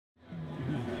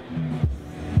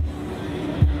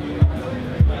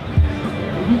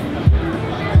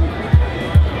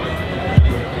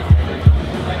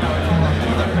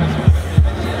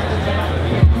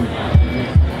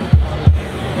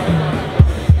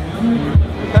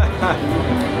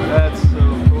That's so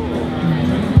cool.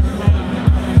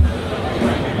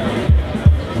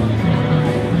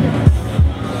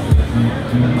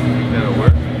 That'll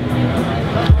work.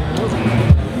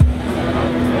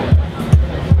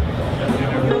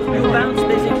 You bounce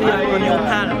basically on your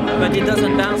palm, but it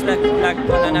doesn't bounce like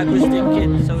on an acoustic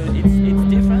kit, so it's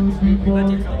different, but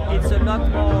it's a lot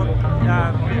more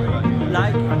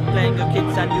like playing a kit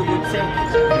than you would think,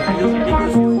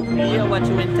 because you hear what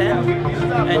you intend,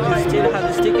 and you still have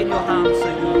the stick in your hand, so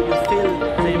you feel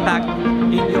the impact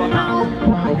in your hand.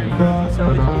 So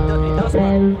it does not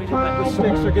really. The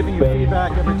sticks are giving you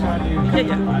feedback every time you.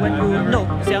 Yeah. When you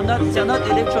they're not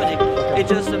electronic. It's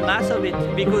just the mass of it,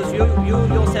 because you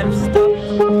yourself stop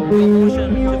your motion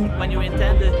when you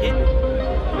intend a hit.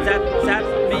 That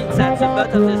means that the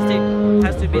butt of the stick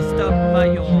has to be stopped by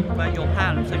your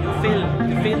palm, so you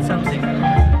feel something.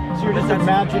 So you're just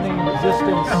imagining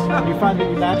resistance, and you find that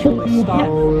you naturally stop.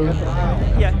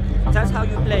 Yeah, that's how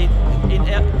you play it. In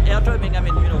air drumming, I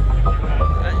mean, you know,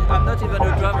 I'm not even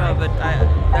a drummer, but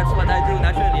that's what I do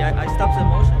naturally. I stop the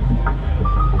motion,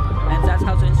 and that's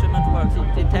how the instrument works.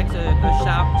 It takes a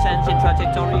sharp change in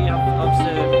trajectory of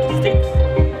the sticks,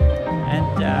 and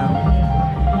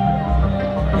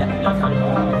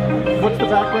What's the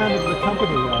background of the company?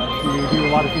 Do you do a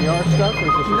lot of VR stuff, or is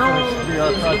this your first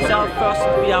VR project? It's our first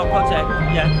VR project.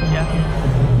 Yeah.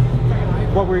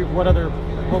 What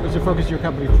was the focus of your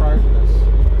company prior to this?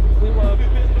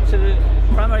 So the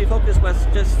primary focus was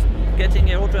just getting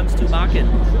Aerodrums to market.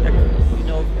 You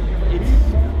know,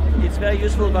 it's very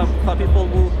useful for people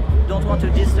who don't want to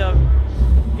disturb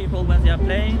people when they are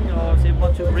playing, or they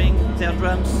want to bring their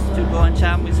drums to go and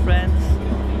jam with friends.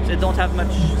 They don't have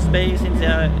much space in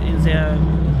their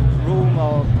room,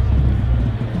 or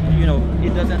you know,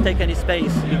 it doesn't take any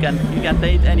space. You can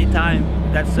play it anytime.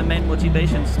 That's the main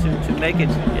motivations to make it.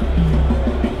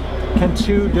 Can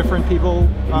two different people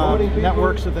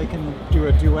network so they can do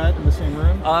a duet in the same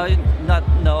room?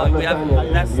 No, we have,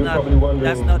 that's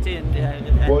not in. And,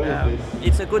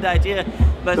 it's a good idea,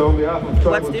 but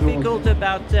what's difficult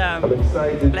about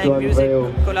playing music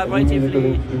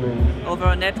collaboratively over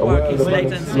a network is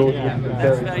latency.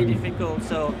 That's very difficult.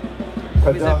 So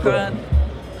with the current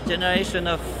generation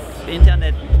of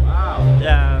internet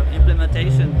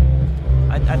implementation,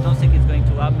 I don't think it's going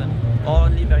to happen.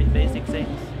 Only very basic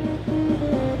things.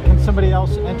 Can somebody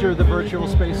else enter the virtual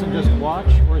space and just watch,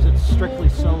 or is it strictly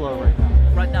solo right now?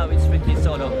 Right now it's strictly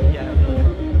solo, yeah.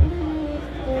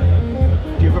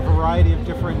 Do you have a variety of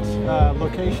different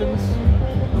locations?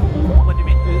 What do you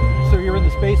mean? So you're in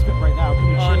this basement right now. Can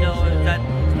you change? Oh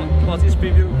no, for this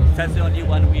preview, that's the only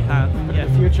one we have. But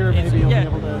in the future, maybe you'll be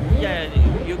able to. Yeah,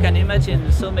 you can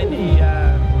imagine so many. You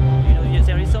know,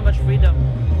 there is so much freedom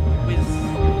with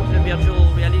the virtual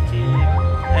reality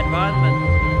environment.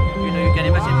 You know, you can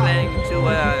imagine playing to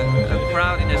a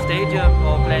crowd in a stadium,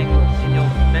 or playing in your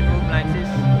bedroom like this.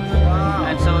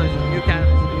 And so you can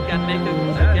make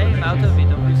a game out of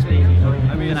it, obviously. You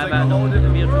can have a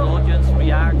virtual audience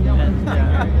react, and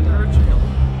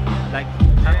like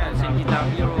happens in Guitar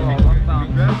Hero or Rock Band,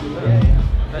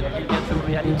 but in virtual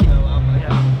reality.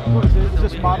 Is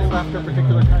this modeled after a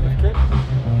particular kind of kit?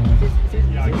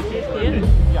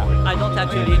 Yeah. I don't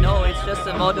actually know. It's just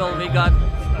a model we got.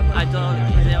 I don't.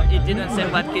 It didn't say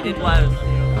what kit it was.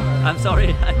 I'm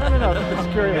sorry. No. Just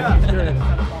curious.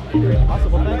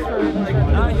 Awesome. Well, thanks for.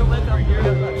 You're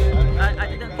welcome.